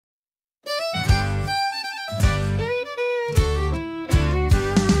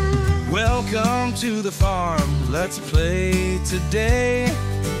Welcome to the farm, let's play today.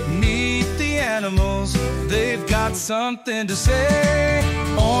 Meet the animals, they've got something to say.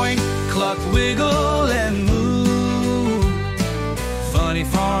 Oink, cluck, wiggle, and moo. Funny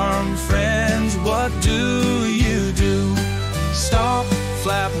farm friends, what do you do? Stomp,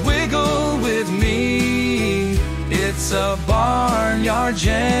 flap, wiggle with me. It's a barnyard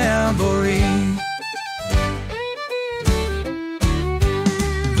jamboree.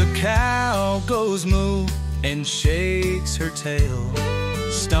 The cow goes moo and shakes her tail,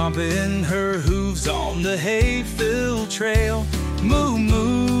 stomping her hooves on the hay-filled trail. Moo,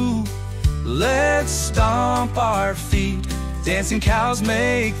 moo, let's stomp our feet. Dancing cows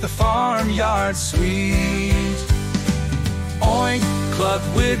make the farmyard sweet. Oink, cluck,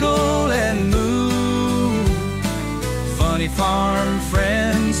 wiggle, and moo. Funny farm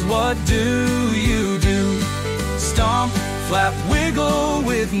friends, what do you do? Stomp, flap, wiggle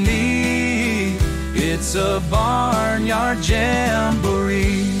with me. It's a barnyard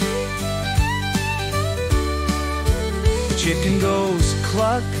jamboree. The chicken goes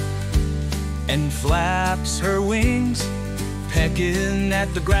cluck and flaps her wings, pecking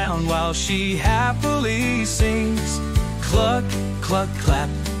at the ground while she happily sings. Cluck, cluck, clap,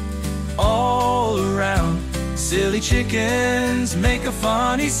 all around. Silly chickens make a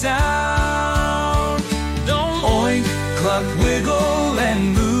funny sound. Oink, cluck, wiggle,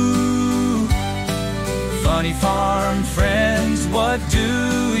 and moo. Funny farm friends, what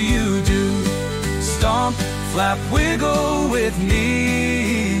do you do? Stomp, flap, wiggle with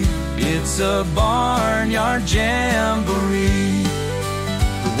me. It's a barnyard jamboree.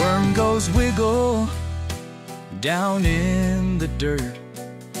 The worm goes wiggle down in the dirt,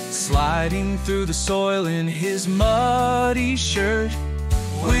 sliding through the soil in his muddy shirt.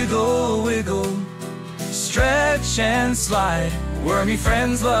 Wiggle, wiggle, stretch and slide. Wormy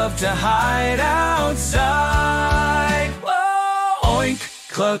friends love to hide outside. Whoa! Oink,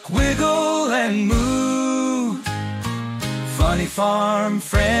 cluck, wiggle, and moo. Funny farm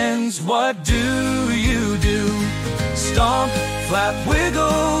friends, what do you do? Stomp, flap,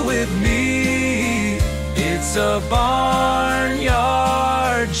 wiggle with me. It's a barnyard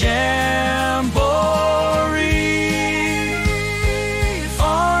jamboree.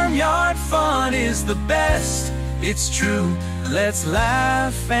 Farmyard fun is the best, it's true. Let's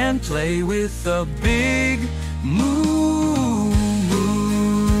laugh and play with a big moo.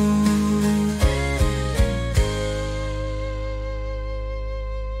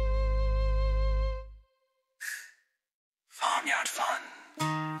 Farmyard fun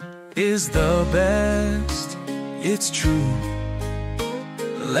is the best, it's true.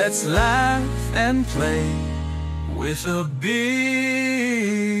 Let's laugh and play with a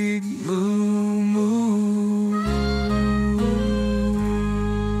big